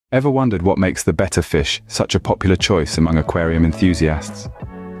Ever wondered what makes the betta fish such a popular choice among aquarium enthusiasts?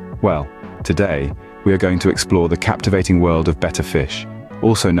 Well, today, we are going to explore the captivating world of betta fish,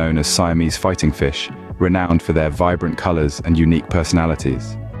 also known as Siamese fighting fish, renowned for their vibrant colors and unique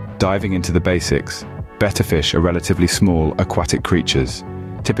personalities. Diving into the basics, betta fish are relatively small aquatic creatures,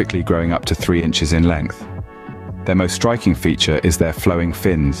 typically growing up to 3 inches in length. Their most striking feature is their flowing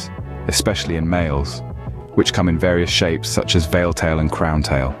fins, especially in males, which come in various shapes such as veiltail and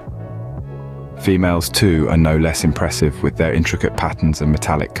crowntail. Females too are no less impressive with their intricate patterns and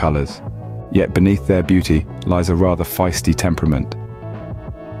metallic colors. Yet beneath their beauty lies a rather feisty temperament.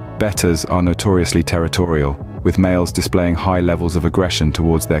 Bettas are notoriously territorial, with males displaying high levels of aggression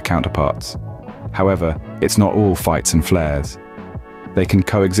towards their counterparts. However, it's not all fights and flares. They can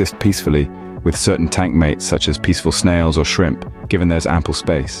coexist peacefully with certain tank mates such as peaceful snails or shrimp, given there's ample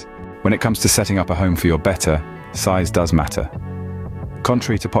space. When it comes to setting up a home for your betta, size does matter.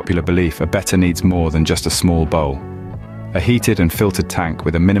 Contrary to popular belief, a betta needs more than just a small bowl. A heated and filtered tank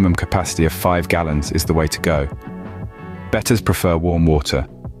with a minimum capacity of 5 gallons is the way to go. Bettas prefer warm water,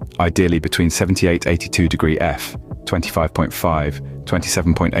 ideally between 78-82 degree F,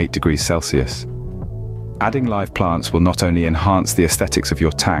 25.5-27.8 degrees Celsius. Adding live plants will not only enhance the aesthetics of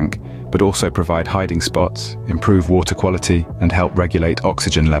your tank, but also provide hiding spots, improve water quality, and help regulate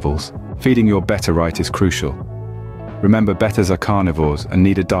oxygen levels. Feeding your betta right is crucial. Remember, bettas are carnivores and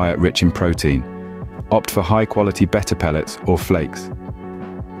need a diet rich in protein. Opt for high-quality betta pellets or flakes.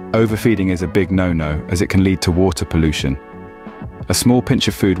 Overfeeding is a big no-no, as it can lead to water pollution. A small pinch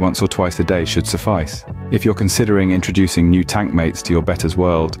of food once or twice a day should suffice. If you're considering introducing new tank mates to your betta's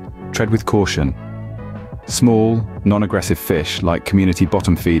world, tread with caution. Small, non-aggressive fish like community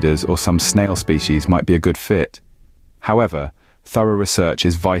bottom feeders or some snail species might be a good fit. However, thorough research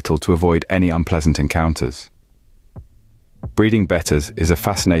is vital to avoid any unpleasant encounters. Breeding bettas is a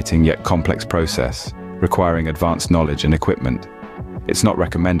fascinating yet complex process, requiring advanced knowledge and equipment. It's not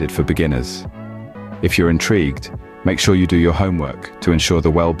recommended for beginners. If you're intrigued, make sure you do your homework to ensure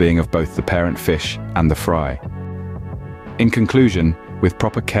the well-being of both the parent fish and the fry. In conclusion, with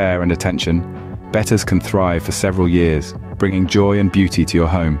proper care and attention, bettas can thrive for several years, bringing joy and beauty to your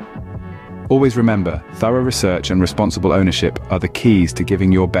home. Always remember, thorough research and responsible ownership are the keys to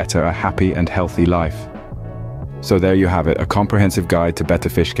giving your betta a happy and healthy life. So there you have it, a comprehensive guide to betta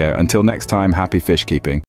fish care. Until next time, happy fish keeping.